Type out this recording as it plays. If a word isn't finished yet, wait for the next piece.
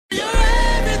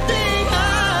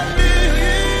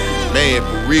man,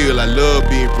 for real, I love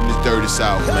being from this dirty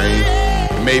South, man.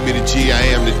 And maybe the G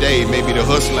I am today, maybe the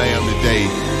hustler I am today,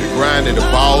 the grinder, the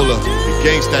baller, the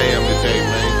gangster I am today,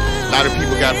 man. A lot of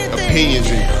people got opinions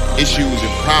and issues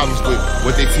and problems with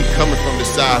what they see coming from the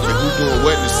South and who doing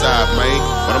what in the South, man.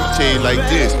 But I'ma tell you like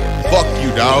this, fuck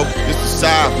you, dog. This the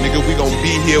South, nigga. We gon'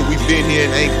 be here, we been here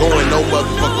and ain't going no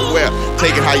motherfucking where.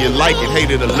 Take it how you like it,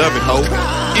 hate it or love it, ho.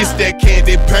 It's that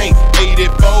candy paint,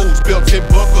 84s, built-in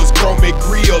buckles, chrome and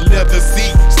grill, leather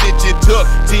seat, stitch and tuck,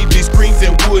 TV screens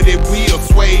and wooded wheels,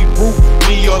 suede roof,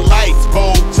 neon lights,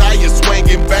 bold tires,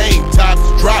 swinging bang, tops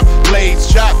drop,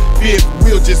 blades chop, fifth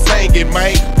wheel just hanging,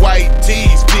 man. White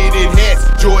tees, fitted hats,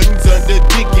 Jordans under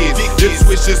Dickies. The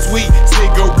Swisher sweet,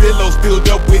 cigarillos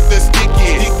filled up with the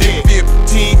stickies. The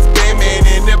 15s, Batman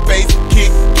in the bass,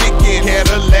 kicking,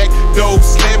 Cadillac, dope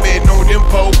slamming on them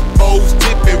foes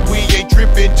tipping. We ain't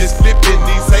tripping, just flipping.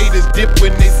 These haters dip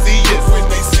when they see us.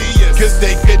 Cause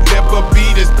they could never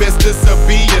beat us, best to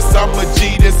be us. I'm a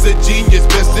G that's a genius,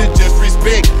 best to just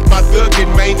respect my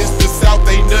thuggin', man. It's the South,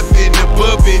 ain't nothing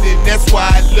above it, and that's why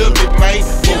I love it, man,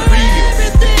 for real.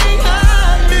 Everything I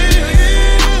do,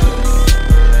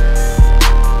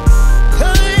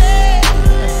 oh yeah,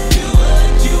 do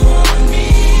what you want me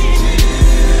to.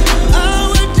 I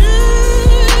would do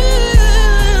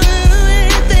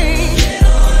anything. Get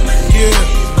on my knees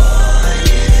for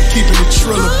you. Keeping it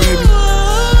Triller, baby.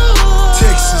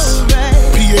 Texas,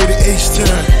 PA to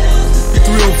H-Town,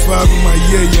 305 in my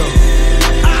yeah-yo.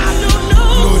 I don't know,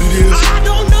 You know what it is? I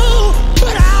don't know,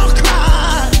 but I'll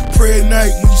cry. Pray at night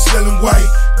when you sellin' white.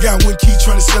 Got one key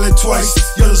tryna sell it twice.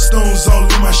 Yellow stones all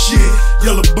in my shit,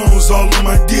 yellow bones all on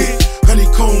my dick.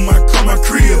 Honeycomb, I call my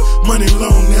crib. Money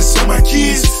long, that's on my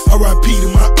kids. R.I.P.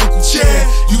 to my Uncle Chad.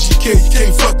 UGK, you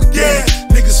can't fuck with that.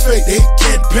 Niggas fake, they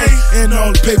can't pay. And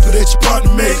all the paper that your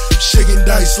partner make. Shaking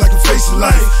dice like a face of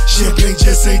life. Champagne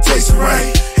just ain't tasting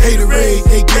right. Haterade,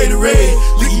 they Gatorade.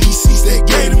 Look at these seats that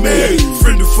Gator made.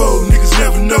 Friend or foe, niggas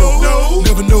never know.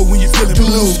 Never know when you're feeling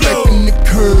blue. Flipping the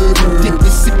curb,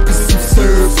 dipping, sipping some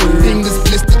serve. Fingers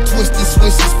blistered, twisted,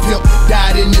 switches, pimp,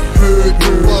 died in the herd.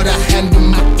 But I handle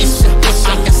my issue.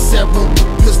 I got several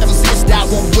pistols, that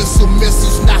one whistle,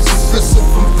 missiles, not bristle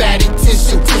from fatty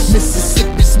tissue.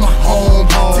 Mississippi's my home,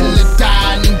 till it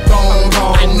died and gone.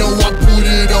 I know I put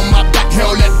it on my back,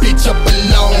 held that bitch up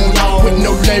alone. With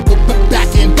no label, but back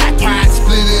in back, I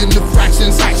split it into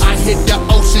fractions. I hit the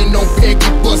ocean on Peggy,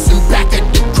 bustin' back at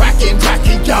the crackin',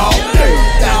 y'all.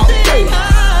 Everything I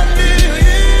do,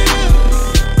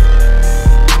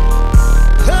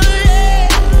 oh yeah,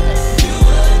 do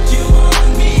what you want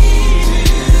me to.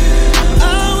 I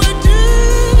would do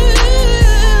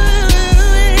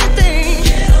anything.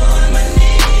 Get on my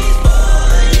knees for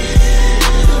you.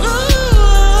 Ooh,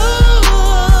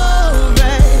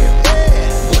 baby,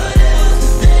 what else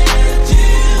is there to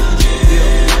do?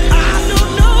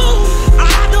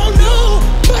 I don't know,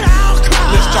 but I'll cry.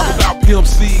 Let's talk about Pimp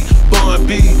C, BUN B,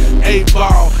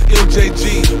 8-Ball, MJG,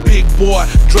 Big Boy,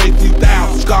 Dre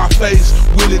 3000, Scarface,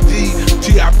 Willie D,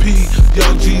 T.I.P.,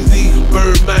 Young Jeezy,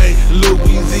 Birdman, Lil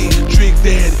Weezy, Trick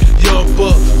Daddy, Young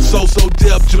Buck, So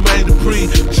Def, Jermaine Dupri,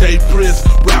 J Prince,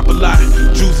 Rap A Lot,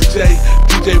 Juicy J,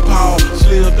 DJ Paul,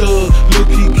 Slim Thug, Lil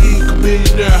Kiki,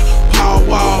 Chamillionaire,